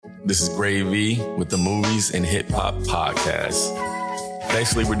This is Gravy with the Movies and Hip Hop Podcast.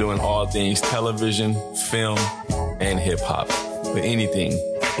 Basically, we're doing all things television, film, and hip hop. But anything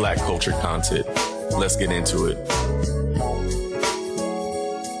Black culture content. Let's get into it.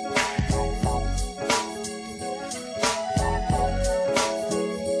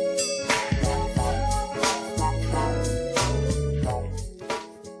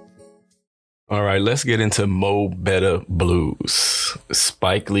 All right, let's get into Mo Better Blues,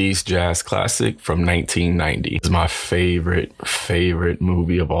 Spike Lee's jazz classic from 1990. It's my favorite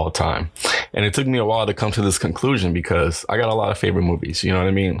movie of all time. And it took me a while to come to this conclusion because I got a lot of favorite movies. You know what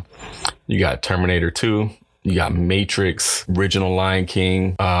I mean? You got Terminator 2, you got Matrix, original Lion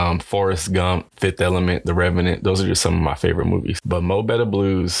King, Forrest Gump, Fifth Element, The Revenant. Those are just some of my favorite movies. But Mo Better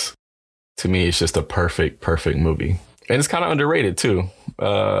Blues, to me, is just a perfect movie. And it's kind of underrated too.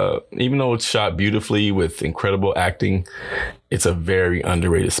 Even though it's shot beautifully with incredible acting, it's a very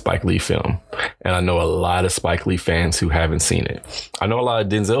underrated Spike Lee film. And I know a lot of Spike Lee fans who haven't seen it. I know a lot of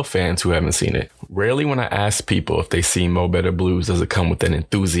Denzel fans who haven't seen it. Rarely when I ask people if they see Mo Better Blues does it come with an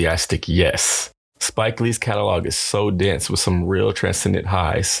enthusiastic yes. Spike Lee's catalog is so dense with some real transcendent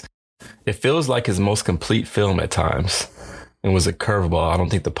highs. It feels like his most complete film at times. And was a curveball I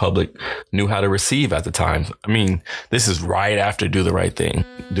don't think the public knew how to receive at the time. I mean, this is right after Do the Right Thing.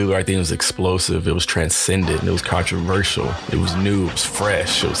 Do the Right Thing was explosive. It was transcendent. It was controversial. It was new. It was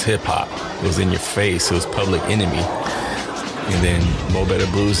fresh. It was hip hop. It was in your face. It was Public Enemy. And then Mo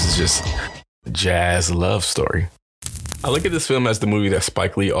Better Blues is just a jazz love story. I look at this film as the movie that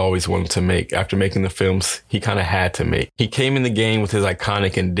Spike Lee always wanted to make after making the films he kind of had to make. He came in the game with his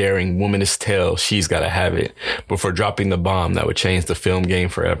iconic and daring womanist tale, She's Gotta Have It, before dropping the bomb that would change the film game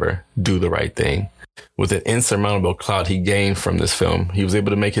forever, Do the Right Thing. With an insurmountable clout he gained from this film, he was able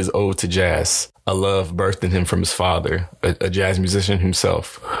to make his ode to jazz, a love birthed in him from his father, a jazz musician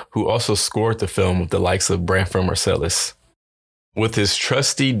himself, who also scored the film with the likes of Branford Marsalis. With his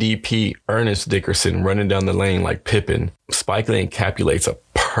trusty DP, Ernest Dickerson, running down the lane like Pippin, Spike Lee encapsulates a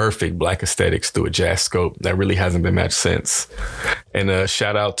perfect Black aesthetics through a jazz scope that really hasn't been matched since. And a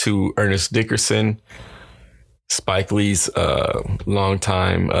shout out to Ernest Dickerson, Spike Lee's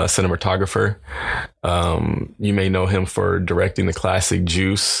longtime cinematographer. You may know him for directing the classic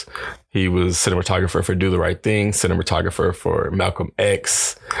Juice. He was cinematographer for Do the Right Thing, cinematographer for Malcolm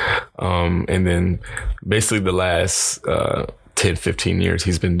X. And then basically the last 10, 15 years,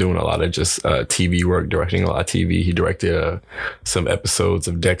 he's been doing a lot of just TV work, directing a lot of TV. He directed some episodes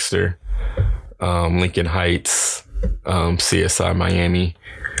of Dexter, Lincoln Heights, CSI Miami.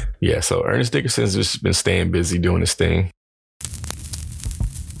 Yeah, so Ernest Dickerson's just been staying busy doing his thing.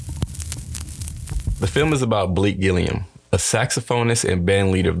 The film is about Bleak Gilliam, a saxophonist and band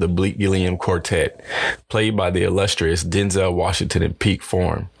leader of the Bleak Gilliam Quartet, played by the illustrious Denzel Washington in peak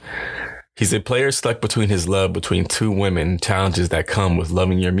form. He's a player stuck between his love between two women, challenges that come with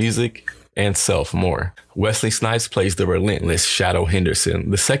loving your music and self more. Wesley Snipes plays the relentless Shadow Henderson,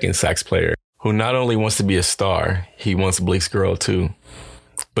 the second sax player, who not only wants to be a star, he wants Bleak's girl too.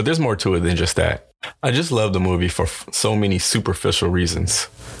 But there's more to it than just that. I just love the movie for so many superficial reasons.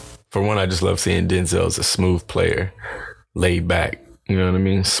 For one, I just love seeing Denzel as a smooth player, laid back, you know what I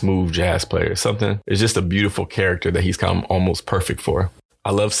mean? Smooth jazz player. It's just a beautiful character that he's come almost perfect for. I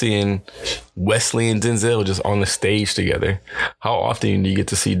love seeing Wesley and Denzel just on the stage together. How often do you get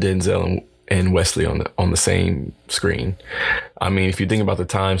to see Denzel and Wesley on the same screen? I mean, if you think about the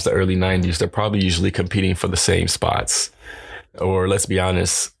times, the early 90s, they're probably usually competing for the same spots. Or let's be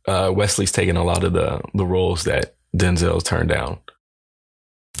honest, Wesley's taking a lot of the roles that Denzel's turned down.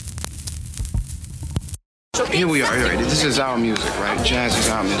 Here we are. This is our music, right? Jazz is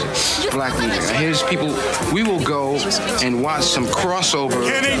our music. Black music. Now here's people. We will go and watch some crossover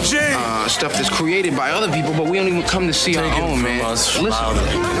stuff that's created by other people, but we don't even come to see our own, man. Listen,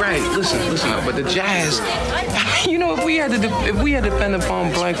 but the jazz. You know, if we had to depend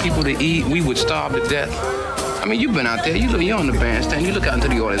upon black people to eat, we would starve to death. I mean, you've been out there. You're on the bandstand. You look out into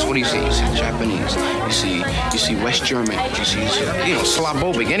the audience. What do you see? You see Japanese. You see West German. You see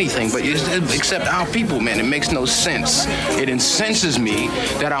Slavovic, anything. But except our people, man, it makes no sense. It incenses me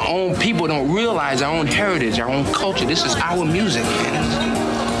that our own people don't realize our own heritage, our own culture. This is our music, man.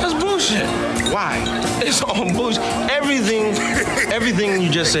 That's bullshit. Why? It's all bullshit. Everything you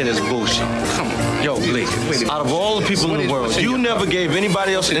just said is bullshit. Come on. Yo, Blake, out of all the people in the world, you never gave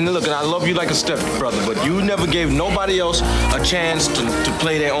anybody else, and look, and I love you like a step brother, but you never gave nobody else a chance to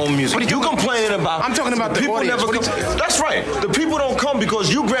play their own music. What are you complaining about? I'm talking about the people audience. Never come. That's right. The people don't come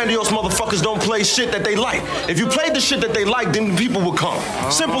because you grandiose motherfuckers don't play shit that they like. If you played the shit that they like, then the people would come.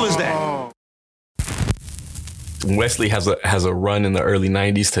 Simple as that. Wesley has a run in the early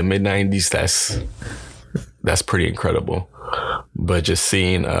 90s to mid 90s. That's pretty incredible. But just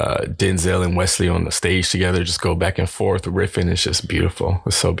seeing Denzel and Wesley on the stage together, just go back and forth riffing, it's just beautiful.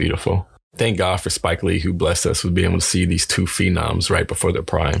 It's so beautiful. Thank God for Spike Lee, who blessed us with being able to see these two phenoms right before their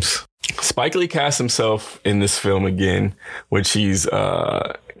primes. Spike Lee cast himself in this film again, which he's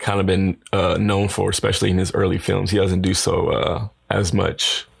kind of been known for, especially in his early films. He doesn't do so as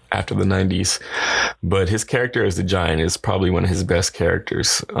much after the 90s. But his character as the Giant is probably one of his best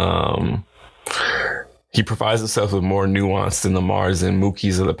characters. He provides himself with more nuance than the Mars and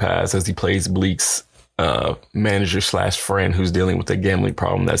Mookies of the past, as he plays Bleak's manager / friend who's dealing with a gambling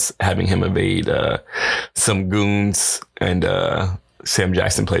problem that's having him evade some goons. And Sam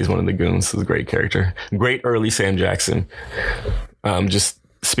Jackson plays one of the goons. It's a great character. Great early Sam Jackson. Just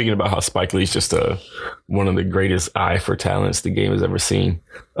speaking about how Spike Lee's just one of the greatest eye for talents the game has ever seen,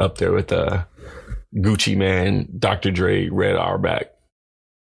 up there with Gucci Mane, Dr. Dre, Red Auerbach.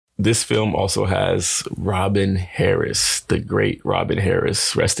 This film also has Robin Harris, the great Robin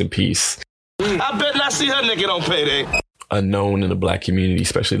Harris, rest in peace. I bet not see her naked on payday. Unknown in the black community,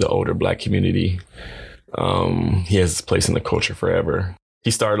 especially the older black community. He has his place in the culture forever. He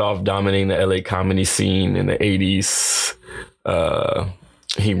started off dominating the LA comedy scene in the 80s.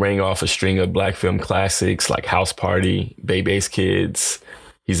 He rang off a string of black film classics like House Party, Baby's Kids.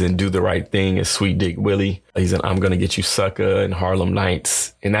 He's in Do the Right Thing as Sweet Dick Willie. He's in I'm Gonna Get You Sucker and Harlem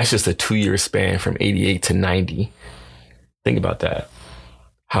Nights. And that's just a 2-year span from 88 to 90. Think about that.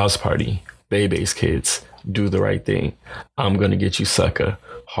 House Party, Baby's Kids, Do the Right Thing, I'm Gonna Get You Sucker,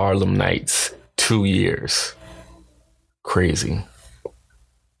 Harlem Nights, 2 years. Crazy.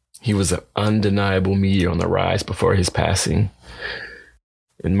 He was an undeniable meteor on the rise before his passing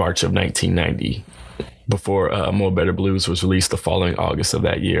in March of 1990. Before Mo Better Blues was released the following August of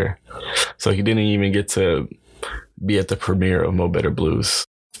that year. So he didn't even get to be at the premiere of Mo Better Blues.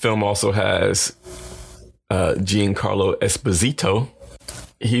 The film also has Giancarlo Esposito.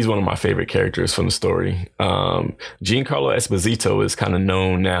 He's one of my favorite characters from the story. Giancarlo Esposito is kind of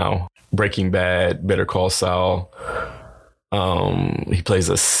known now. Breaking Bad, Better Call Saul. He plays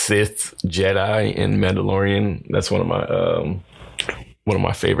a Sith Jedi in Mandalorian. That's one of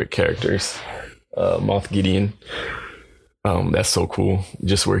my favorite characters. Moff Gideon. That's so cool.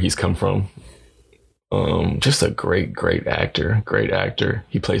 Just where he's come from. Just a great actor. Great actor.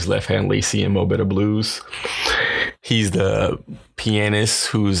 He plays Left Hand Lacey in Mo Better Blues. He's the pianist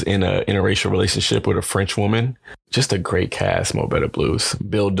who's in an interracial relationship with a French woman. Just a great cast, Mo Better Blues.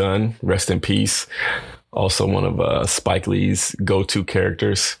 Bill Dunn, rest in peace. Also one of Spike Lee's go-to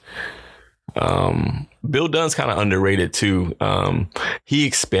characters. Bill Dunn's kind of underrated too. He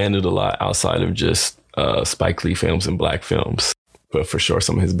expanded a lot outside of just Spike Lee films and black films. But for sure,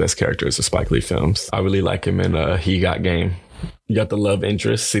 some of his best characters are Spike Lee films. I really like him in He Got Game. You got the love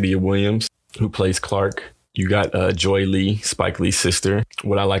interest, Cydia Williams, who plays Clark. You got Joy Lee, Spike Lee's sister.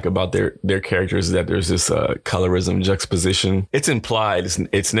 What I like about their characters is that there's this colorism juxtaposition. It's implied.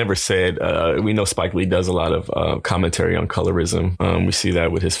 It's never said. We know Spike Lee does a lot of commentary on colorism. We see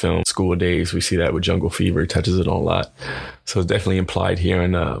that with his film School Days. We see that with Jungle Fever. He touches it on a lot. So it's definitely implied here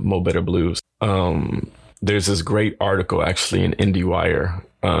in Mo Better Blues. There's this great article actually in IndieWire.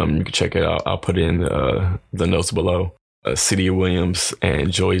 You can check it out. I'll put it in the notes below. Cydia Williams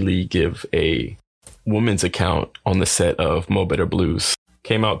and Joy Lee give a woman's account on the set of Mo Better Blues.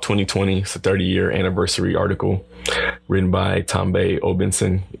 Came out 2020. It's a 30-year anniversary article written by Tombe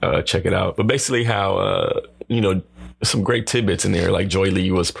Obinson. Check it out. But basically how, some great tidbits in there. Like Joy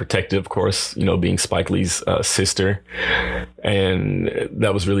Lee was protective, of course, being Spike Lee's sister. And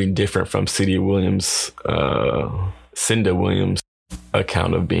that was really different from Cydia Williams'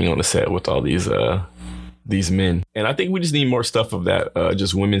 account of being on the set with all these men. And I think we just need more stuff of that,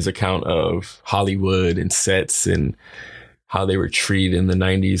 just women's account of Hollywood and sets and how they were treated in the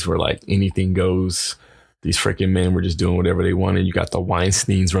 90s, where like anything goes. These freaking men were just doing whatever they wanted. You got the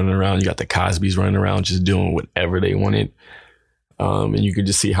Weinsteins running around. You got the Cosbys running around just doing whatever they wanted. And you could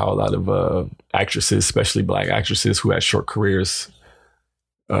just see how a lot of actresses, especially black actresses who had short careers,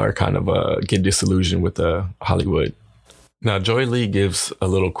 are kind of get disillusioned with Hollywood. Now, Joy Lee gives a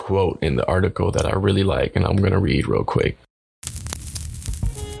little quote in the article that I really like, and I'm going to read real quick.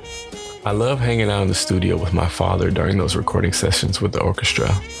 I love hanging out in the studio with my father during those recording sessions with the orchestra.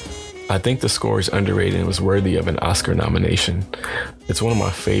 I think the score is underrated and was worthy of an Oscar nomination. It's one of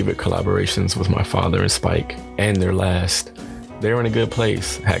my favorite collaborations with my father and Spike, and their last. They were in a good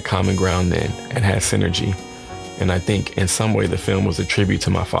place, had common ground then, and had synergy. And I think in some way the film was a tribute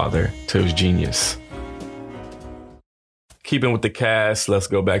to my father, to his genius. Keeping with the cast, let's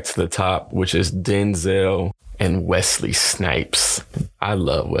go back to the top, which is Denzel and Wesley Snipes. I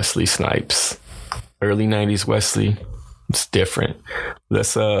love Wesley Snipes. Early 90s Wesley, it's different.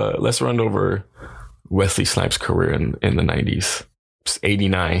 Let's run over Wesley Snipes' career in the 90s. It's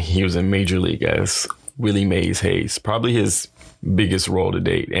 89. He was in Major League as Willie Mays Hayes, probably his biggest role to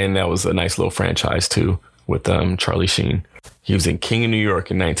date. And that was a nice little franchise too with Charlie Sheen. He was in King of New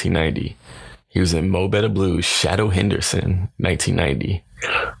York in 1990. He was in Mo Better Blues, Shadow Henderson, 1990.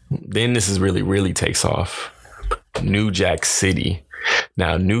 Then this is really takes off. New Jack City.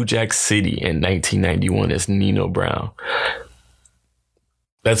 Now, New Jack City in 1991 is Nino Brown.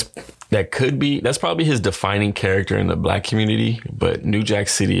 That's probably his defining character in the black community, but New Jack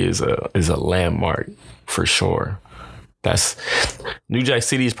City is a landmark for sure. New Jack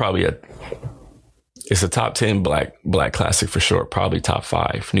City is probably it's a top 10 black classic for sure, probably top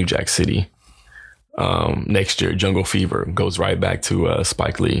 5, New Jack City. Next year, Jungle Fever goes right back to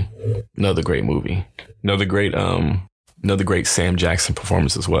Spike Lee. Another great movie. Another great Sam Jackson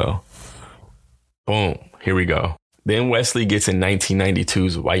performance as well. Boom, here we go. Then Wesley gets in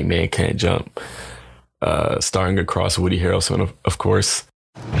 1992's White Man Can't Jump, starring across Woody Harrelson, of course.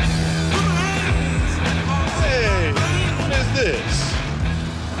 Hey, what is this?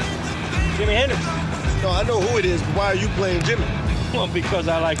 Jimi Hendrix. No, I know who it is, but why are you playing Jimmy? Well, because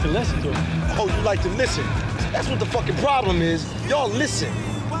I like to listen to him. Oh, you like to listen. That's what the fucking problem is. Y'all listen.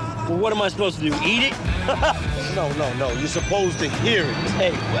 Well, what am I supposed to do, eat it? No. You're supposed to hear it.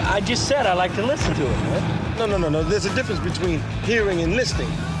 Hey, I just said I like to listen to it, man. No. There's a difference between hearing and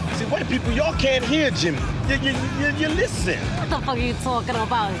listening. See, white people, y'all can't hear Jimmy. You listen. What the fuck are you talking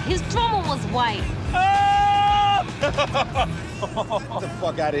about? His drummer was white. Get the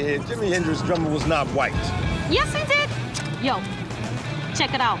fuck out of here. Jimi Hendrix's drummer was not white. Yes, he did. Yo,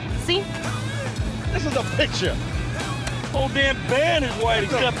 check it out. See? This is a picture. Whole damn band is white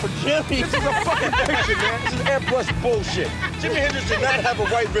except for Jimmy. This is a fucking picture, man. This is airbrush bullshit. Jimi Hendrix did not have a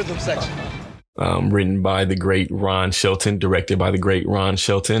white rhythm section. Written by the great Ron Shelton, directed by the great Ron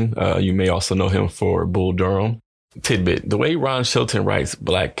Shelton. You may also know him for Bull Durham. Tidbit: the way Ron Shelton writes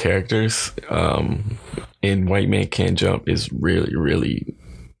black characters in White Man Can't Jump is really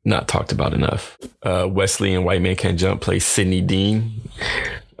not talked about enough. Wesley in White Man Can't Jump plays Sidney Dean.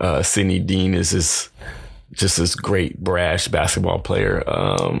 Sidney Dean is this great brash basketball player.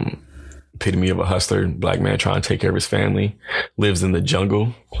 Epitome of a hustler, black man trying to take care of his family. Lives in the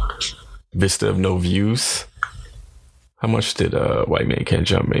jungle. Vista of no views. How much did White Man Can't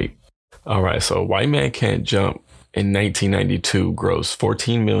Jump make? All right, so White Man Can't Jump in 1992 grossed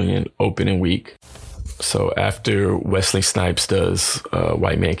 $14 million opening week. So after Wesley Snipes does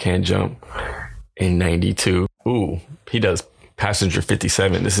White Man Can't Jump in 92, he does Passenger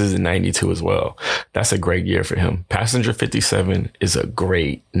 57. This is in 92 as well. That's a great year for him. Passenger 57 is a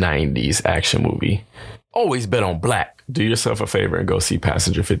great 90s action movie. Always bet on black. Do yourself a favor and go see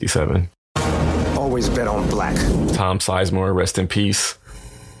Passenger 57. Always bet on black. Tom Sizemore, rest in peace.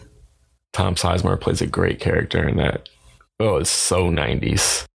 Tom Sizemore plays a great character in that. Oh, it's so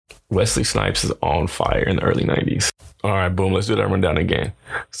 90s. Wesley Snipes is on fire in the early 90s. All right, boom. Let's do that rundown again.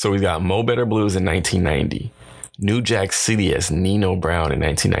 So we got Mo Better Blues in 1990. New Jack City as Nino Brown in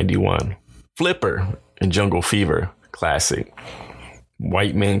 1991. Flipper and Jungle Fever, classic.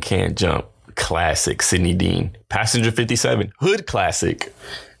 White Man Can't Jump, classic, Sidney Dean. Passenger 57, hood classic,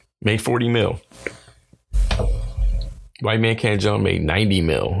 made 40 mil. White Man Can't Jump made 90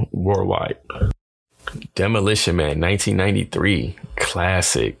 mil worldwide. Demolition Man, 1993,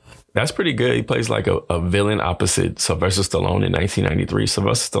 classic. That's pretty good. He plays like a villain opposite Sylvester Stallone in 1993.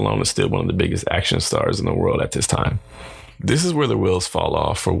 Sylvester Stallone is still one of the biggest action stars in the world at this time. This is where the wheels fall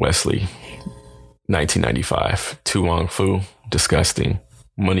off for Wesley. 1995, Tu Wong Fu, disgusting.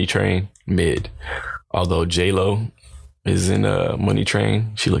 Money Train, mid. Although J-Lo is in Money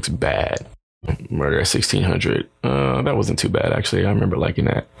Train, she looks bad. Murder at 1600, that wasn't too bad actually. I remember liking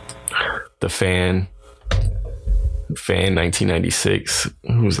that. The Fan 1996.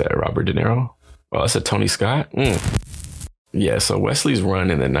 Who's that? Robert De Niro? Oh, that's a Tony Scott? Yeah, so Wesley's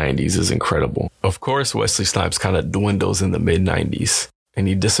run in the 90s is incredible. Of course, Wesley Snipes kind of dwindles in the mid 90s and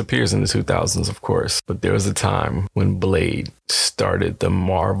he disappears in the 2000s, of course. But there was a time when Blade started the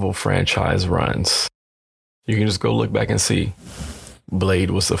Marvel franchise runs. You can just go look back and see.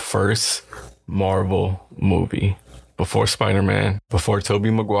 Blade was the first Marvel movie. Before Spider-Man, before Tobey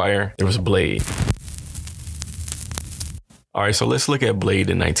Maguire, there was Blade. All right, so let's look at Blade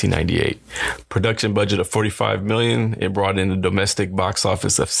in 1998. Production budget of $45 million. It brought in a domestic box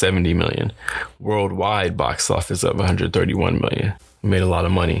office of $70 million. Worldwide box office of $131 million. Made a lot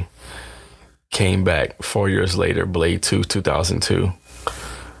of money. Came back 4 years later, Blade 2, 2002.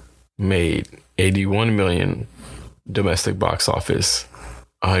 Made 81 million domestic box office,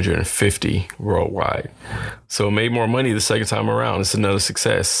 150 worldwide. So it made more money the second time around. It's another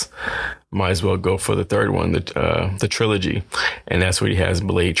success. Might as well go for the third one, the trilogy. And that's what he has,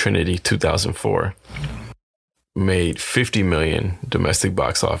 Blade Trinity 2004. Made 50 million domestic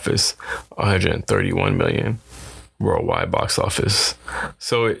box office, 131 million worldwide box office.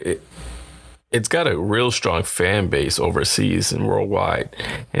 So it's got a real strong fan base overseas and worldwide,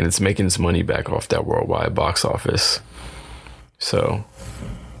 and it's making its money back off that worldwide box office. So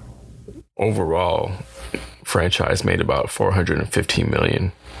overall, franchise made about 415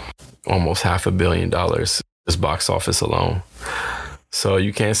 million, almost $500 million this box office alone. So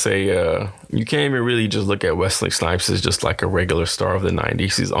you can't say, you can't even really just look at Wesley Snipes as just like a regular star of the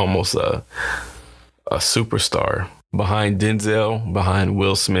 90s. He's almost a superstar. Behind Denzel, behind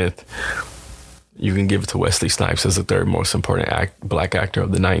Will Smith, you can give it to Wesley Snipes as the third most important black actor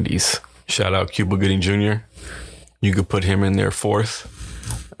of the 90s. Shout out Cuba Gooding Jr. You could put him in there fourth.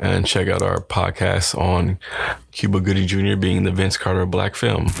 And check out our podcast on Cuba Gooding Jr. being the Vince Carter of black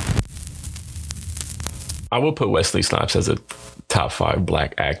film. I will put Wesley Snipes as a top 5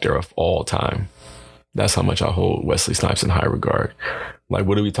 black actor of all time. That's how much I hold Wesley Snipes in high regard. Like,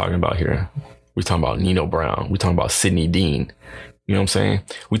 what are we talking about here? We're talking about Nino Brown. We're talking about Sidney Dean. You know what I'm saying?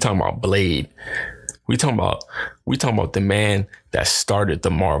 We're talking about Blade. We're talking about the man that started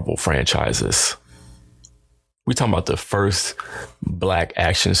the Marvel franchises. We're talking about the first black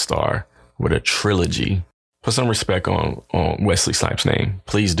action star with a trilogy. Put some respect on Wesley Snipes' name.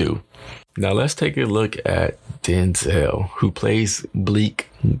 Please do. Now let's take a look at Denzel, who plays Bleak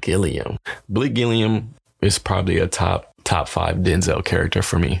Gilliam. Bleak Gilliam is probably a top 5 Denzel character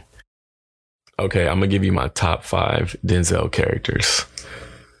for me. Okay, I'm going to give you my top 5 Denzel characters.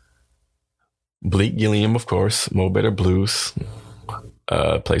 Bleak Gilliam, of course, Mo Better Blues,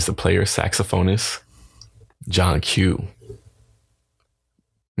 plays the player saxophonist, John Q.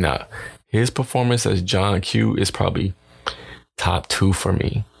 Now, his performance as John Q is probably top 2 for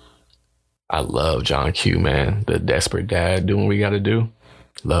me. I love John Q, man. The desperate dad doing what we got to do.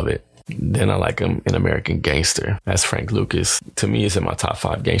 Love it. Then I like him in American Gangster. That's Frank Lucas. To me, it's in my top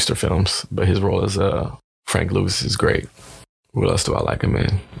 5 gangster films, but his role as Frank Lucas is great. What else do I like him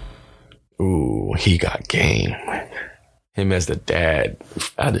in? Ooh, He Got Game. Him as the dad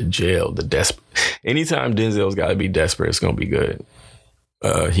out of jail, the desperate. Anytime Denzel's got to be desperate, it's going to be good.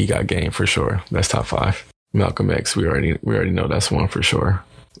 He Got Game for sure. That's top 5. Malcolm X, we already know that's one for sure.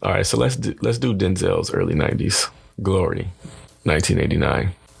 All right, so let's do Denzel's early 90s. Glory,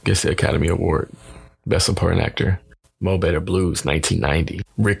 1989. Gets the Academy Award. Best Supporting Actor. Mo Better Blues, 1990.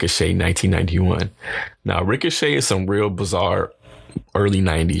 Ricochet, 1991. Now, Ricochet is some real bizarre early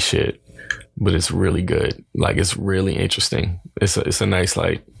 90s shit, but it's really good. Like, it's really interesting. It's a nice,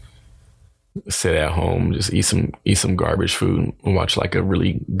 like, sit at home, just eat some garbage food and watch like a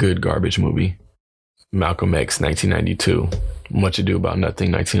really good garbage movie. Malcolm X, 1992. Much Ado About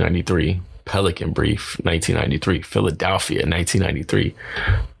Nothing, 1993. Pelican Brief, 1993. Philadelphia, 1993.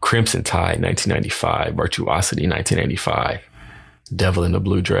 Crimson Tide, 1995. Virtuosity, 1995. Devil in the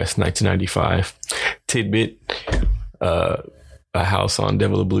Blue Dress, 1995. Tidbit, a house on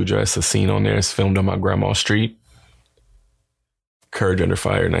Devil in the Blue Dress, a scene on there is filmed on my grandma's street. Courage Under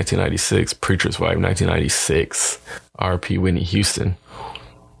Fire, 1996. Preacher's Wife, 1996. R.P. Whitney Houston.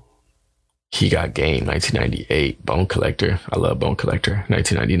 He Got Game, 1998. Bone Collector. I love Bone Collector.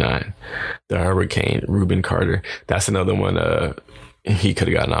 1999. The Hurricane, Reuben Carter. That's another one he could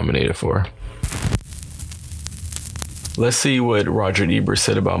have got nominated for. Let's see what Roger Ebert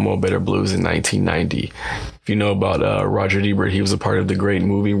said about Mo Better Blues in 1990. If you know about Roger Ebert, he was a part of the great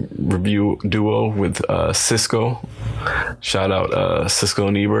movie review duo with Siskel. Shout out Siskel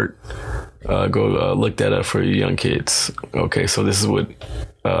and Ebert. Go look that up for you young kids. Okay, so this is what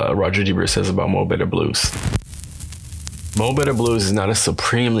Roger Ebert says about Mo Better Blues. Mo Better Blues is not a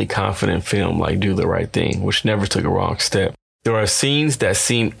supremely confident film like Do the Right Thing, which never took a wrong step. There are scenes that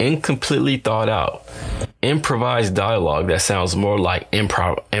seem incompletely thought out. Improvised dialogue that sounds more like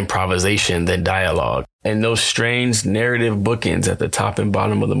improvisation than dialogue. And those strange narrative bookends at the top and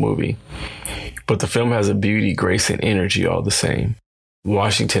bottom of the movie. But the film has a beauty, grace, and energy all the same.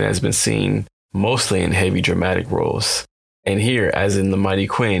 Washington has been seen mostly in heavy dramatic roles. And here, as in The Mighty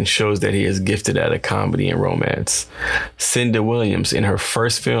Quinn, shows that he is gifted at a comedy and romance. Cinda Williams, in her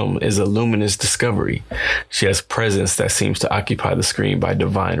first film, is a luminous discovery. She has presence that seems to occupy the screen by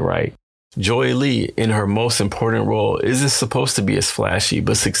divine right. Joy Lee, in her most important role, isn't supposed to be as flashy,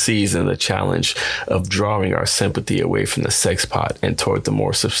 but succeeds in the challenge of drawing our sympathy away from the sex pot and toward the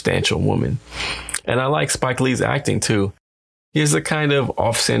more substantial woman. And I like Spike Lee's acting too. He has a kind of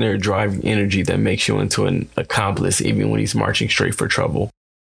off-center driving energy that makes you into an accomplice even when he's marching straight for trouble.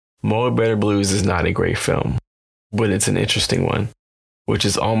 Mo Better Blues is not a great film, but it's an interesting one, which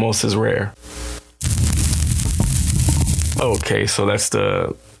is almost as rare. Okay, so that's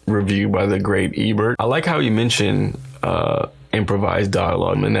the review by the great Ebert. I like how you mentioned improvised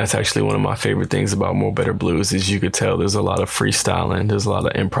dialogue, and that's actually one of my favorite things about Mo Better Blues is you could tell there's a lot of freestyling, there's a lot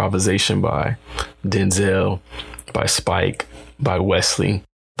of improvisation by Denzel, by Spike, by Wesley,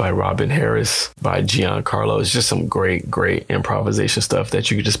 by Robin Harris, by Giancarlo. It's just some great improvisation stuff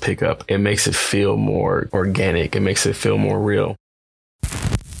that you could just pick up. It makes it feel more organic. It makes it feel more real.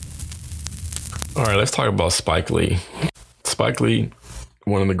 All right, let's talk about Spike Lee. Spike Lee,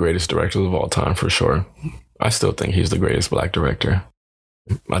 one of the greatest directors of all time for sure. I still think he's the greatest black director.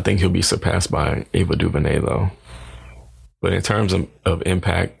 I think he'll be surpassed by Ava DuVernay though. But in terms of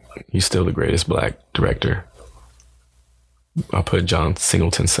impact, he's still the greatest black director. I'll put John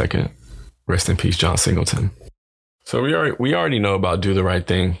Singleton second. Rest in peace, John Singleton. So we already know about Do the Right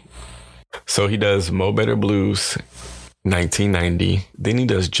Thing. So he does Mo Better Blues, 1990. Then he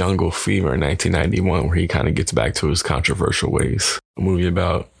does Jungle Fever in 1991, where he kind of gets back to his controversial ways. A movie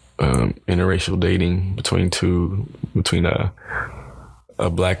about interracial dating between a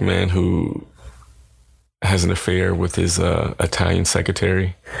black man who has an affair with his Italian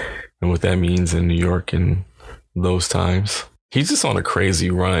secretary, and what that means in New York and those times. He's just on a crazy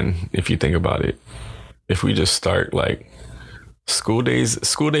run if you think about it. If we just start like School Days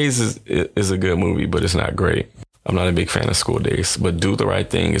is a good movie, but it's not great. I'm not a big fan of School Days, but Do the Right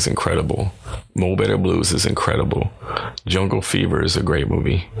Thing is incredible. Mo Better Blues is incredible. Jungle Fever is a great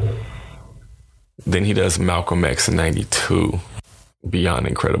movie. Then he does Malcolm X in 92. Beyond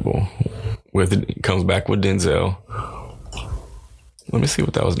incredible. Comes back with Denzel. Let me see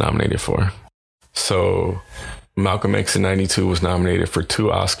what that was nominated for. So Malcolm X in 92 was nominated for 2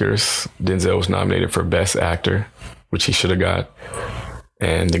 Oscars. Denzel was nominated for Best Actor, which he should have got.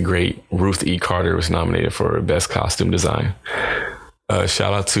 And the great Ruth E. Carter was nominated for Best Costume Design.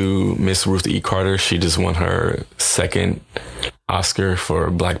 Shout out to Miss Ruth E. Carter. She just won her 2nd Oscar for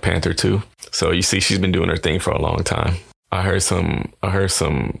Black Panther 2. So you see, she's been doing her thing for a long time. I heard some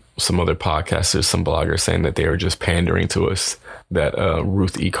other podcasters, some bloggers saying that they were just pandering to us that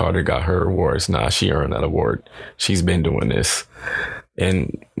Ruth E. Carter got her awards. Nah, she earned that award. She's been doing this.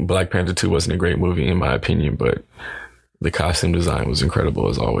 And Black Panther 2 wasn't a great movie in my opinion, but the costume design was incredible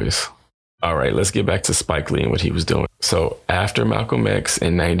as always. All right, let's get back to Spike Lee and what he was doing. So after Malcolm X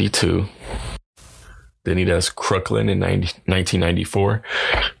in 92, then he does Crooklyn in 1994.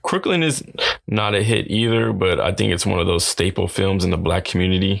 Crooklyn is not a hit either, but I think it's one of those staple films in the black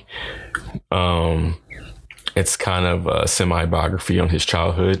community. It's kind of a semi-biography on his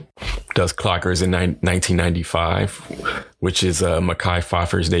childhood. Does Clockers in 1995, which is Mekhi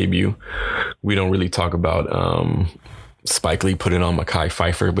Phifer's debut. We don't really talk about Spike Lee putting on Mekhi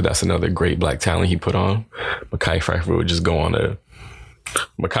Phifer, but that's another great black talent he put on. Mekhi Phifer would just go on to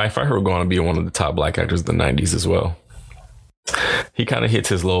be one of the top black actors of the 90s as well. He kind of hits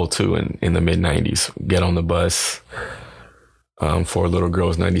his lull too in the mid 90s. Get on the Bus, For Little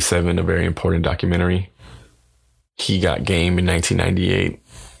Girls 97, a very important documentary. He Got Game in 1998.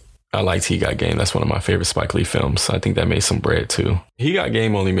 I liked He Got Game. That's one of my favorite Spike Lee films. I think that made some bread too. He Got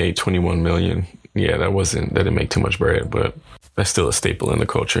Game only made 21 million. Yeah, that didn't make too much bread, but that's still a staple in the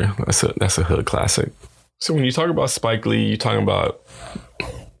culture. That's a hood classic. So when you talk about Spike Lee, you're talking about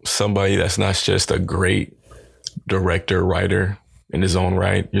somebody that's not just a great director, writer in his own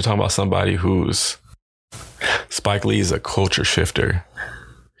right. You're talking about somebody Spike Lee is a culture shifter.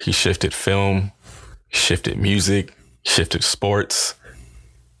 He shifted film, shifted music, shifted sports.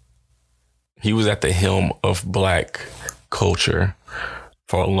 He was at the helm of black culture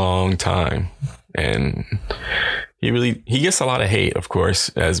for a long time. And he gets a lot of hate, of course,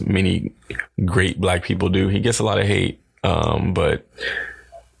 as many great black people do. He gets a lot of hate, but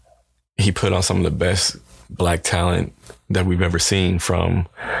he put on some of the best black talent that we've ever seen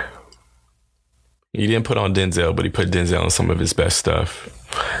he didn't put on Denzel, but he put Denzel on some of his best stuff.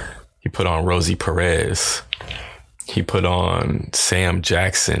 He put on Rosie Perez. He put on Sam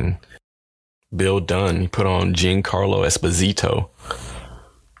Jackson, Bill Dunn. He put on Giancarlo Esposito.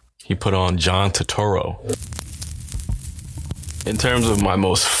 He put on John Turturro. In terms of my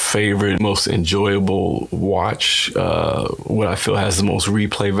most favorite, most enjoyable watch, what I feel has the most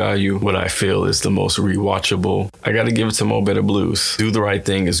replay value, what I feel is the most rewatchable, I got to give it to Mo Better Blues. Do the Right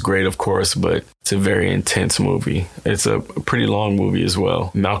Thing is great, of course, but It's a very intense movie. It's a pretty long movie as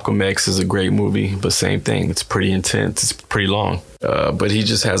well. Malcolm X is a great movie, but same thing. It's pretty intense. It's pretty long. But he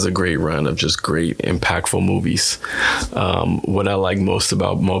just has a great run of just great, impactful movies. What I like most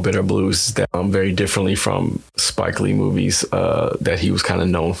about Mo Better Blues is that very differently from Spike Lee movies that he was kind of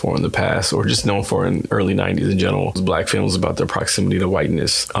known for in the past, or just known for in early 90s in general. Black films about their proximity to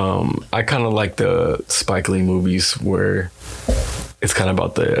whiteness. I kind of like the Spike Lee movies where it's kind of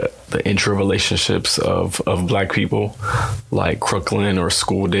about the intra-relationships of Black people, like Crooklyn or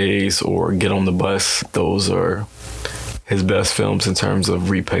School Days or Get on the Bus. Those are his best films in terms of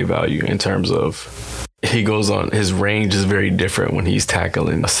replay value, in terms of he goes on, his range is very different when he's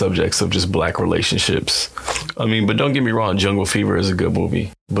tackling subjects of just Black relationships. I mean, but don't get me wrong, Jungle Fever is a good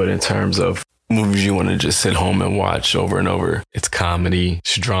movie. But in terms of movies you want to just sit home and watch over and over, it's comedy,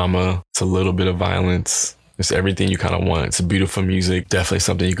 it's drama, it's a little bit of violence. It's everything you kind of want. It's beautiful music. Definitely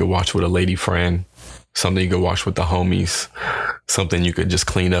something you could watch with a lady friend. Something you could watch with the homies. Something you could just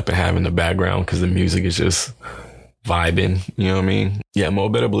clean up and have in the background because the music is just vibing. You know what I mean? Yeah, Mo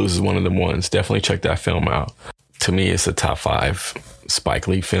Better Blues is one of them ones. Definitely check that film out. To me, it's a top 5 Spike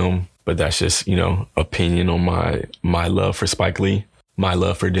Lee film. But that's just, you know, opinion on my love for Spike Lee, my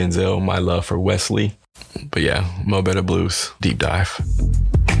love for Denzel, my love for Wesley. But yeah, Mo Better Blues, deep dive.